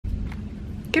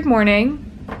Good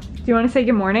morning. Do you want to say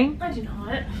good morning? I do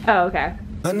not. Oh, okay.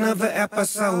 Another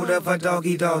episode of a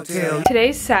doggy dog tale.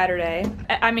 Today's Saturday.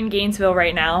 I'm in Gainesville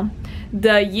right now.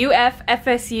 The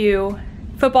FSU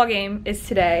football game is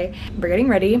today. We're getting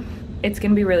ready. It's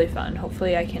gonna be really fun.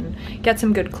 Hopefully I can get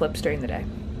some good clips during the day.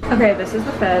 Okay, this is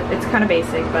the fit. It's kind of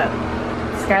basic, but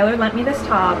Skylar lent me this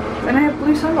top, and I have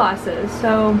blue sunglasses,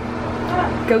 so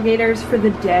go Gators for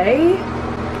the day.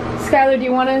 Skylar, do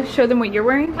you want to show them what you're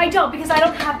wearing? I don't, because I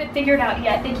don't have it figured out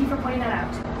yet. Thank you for pointing that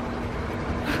out.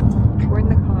 We're in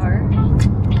the car.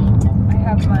 I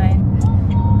have my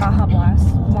Baja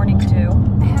Blast morning dew.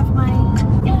 I have my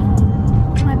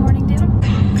morning dew.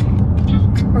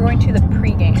 We're going to the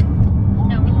pregame.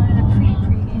 No, we're going to the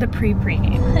pre-pregame. The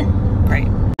pre-pregame. Right.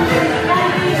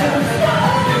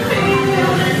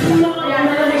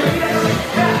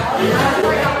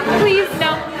 Please,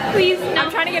 no. Please, no. I'm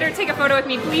trying to get her to take a photo with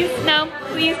me. Please, no.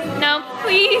 Please, no.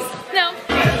 Please, no.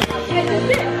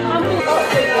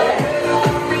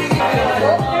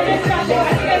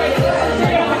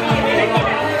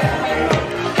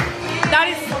 That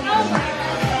is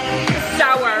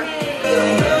sour.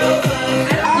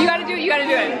 You gotta do it, you gotta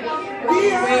do it.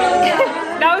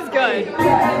 That was good.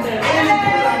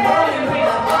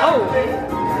 Oh.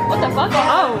 What the fuck?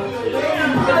 Oh.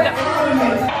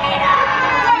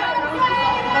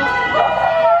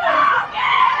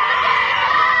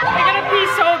 I gotta pee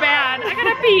so bad. I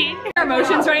gotta pee. Your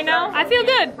emotions right now? I feel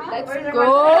good. Let's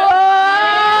go.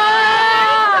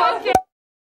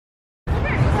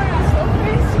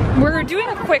 We're doing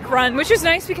a quick run, which is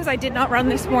nice because I did not run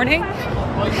this morning.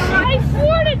 I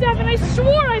swore to Devin, I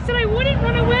swore, I said I wouldn't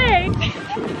run away.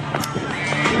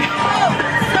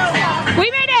 We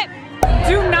made it!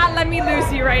 Do not let me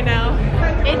lose you right now.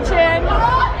 Engine,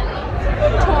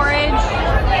 storage,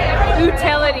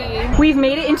 utility. We've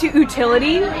made it into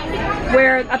utility,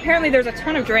 where apparently there's a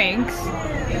ton of drinks.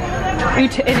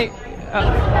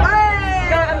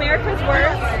 Got America's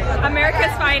worst,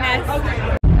 America's finest.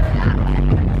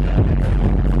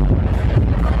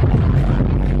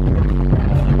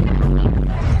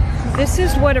 This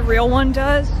is what a real one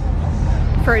does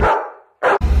for a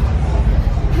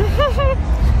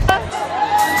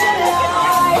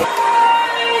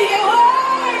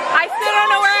I still don't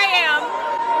know where I am.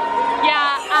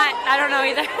 Yeah, I don't know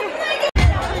either.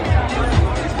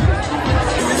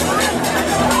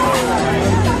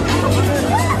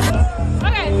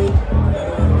 Okay.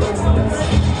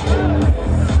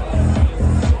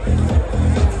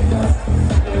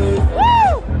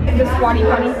 Woo! The squatty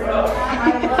potty.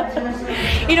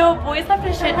 You know, boys have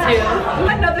to shit too.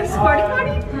 Another squatty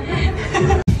potty?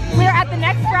 We're at the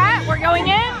next frat. We're going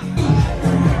in.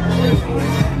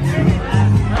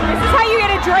 This is how you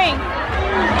get a drink.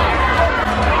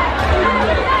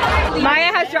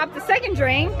 Maya has dropped the second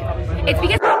drink. It's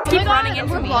because keep running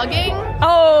into me. We're vlogging.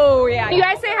 Oh yeah. You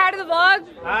guys say hi to the vlog.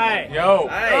 Hi. Yo.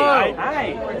 Hi. Oh.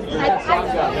 Hi.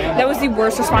 That was the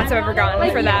worst response I've ever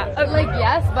gotten for that. Like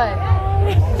yes, but.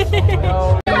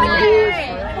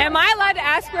 Am I allowed to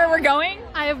ask where we're going?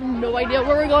 I have no idea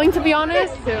where we're going, to be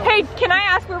honest. Hey, can I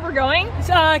ask where we're going?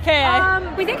 Okay.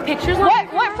 We take pictures. What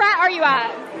frat are you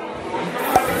at?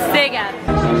 Big F.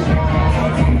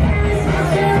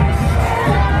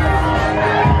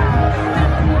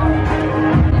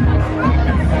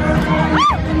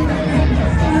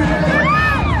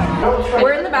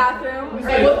 We're in the bathroom. What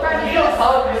frat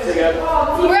is this?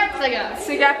 We're at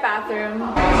Sigat bathroom.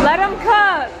 Let them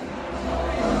cook.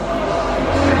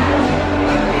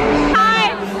 Hi.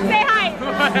 Say hi.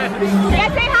 Yeah,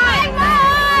 say hi.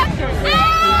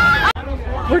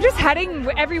 We're just heading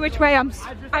every which way. I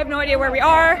have no idea where we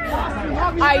are.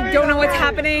 I don't know what's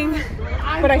happening,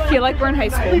 but I feel like we're in high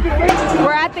school.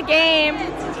 We're at the game.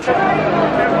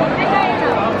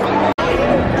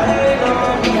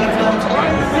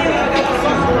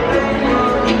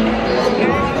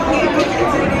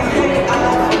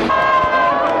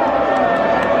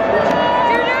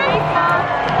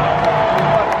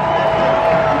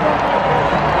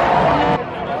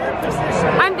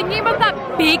 I'm thinking about that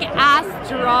big ass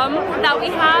drum that we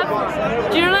have.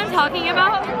 Do you know what I'm talking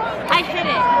about? I hit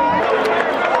it.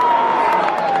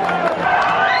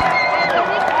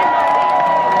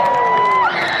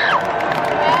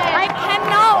 I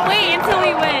cannot wait until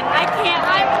we win. I can't.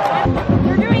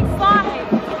 We're doing slide.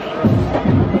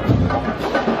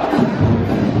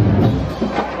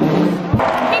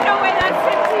 Ain't no way that's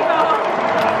Sintimo.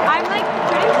 I'm like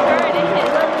pretty sure it is.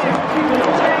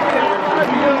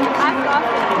 I've lost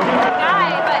it. Guy,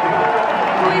 but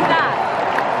who is that?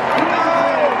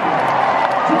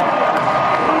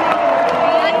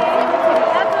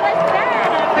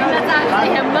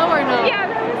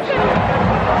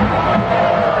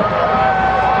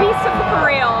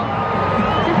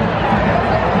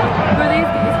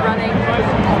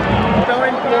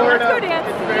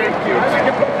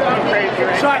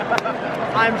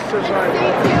 I'm so sorry.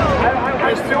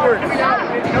 I still work. It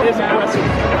is impressive.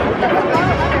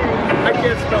 I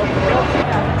can't spell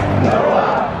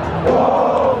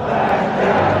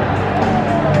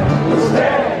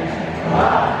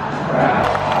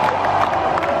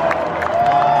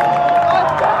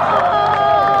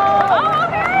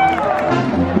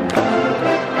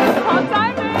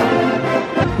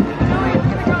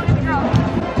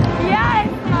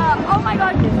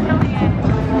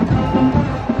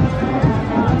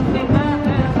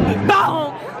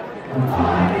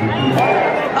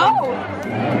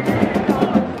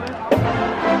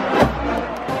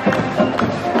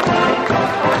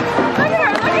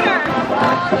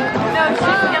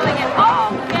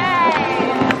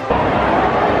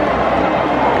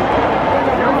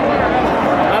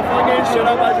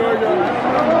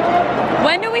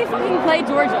When do we fucking play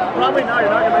Georgia? Probably not. You're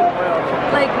not gonna make the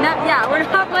playoffs. Like, yeah, we're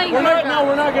not playing Georgia. No,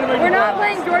 we're not gonna make the playoffs. We're not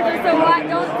playing Georgia, so why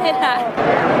don't say that?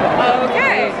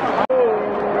 Okay.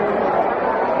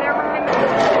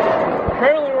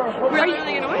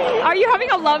 Are you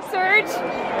having a love surge? There's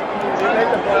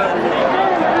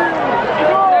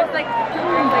like 2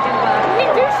 seconds left. We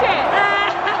do shit.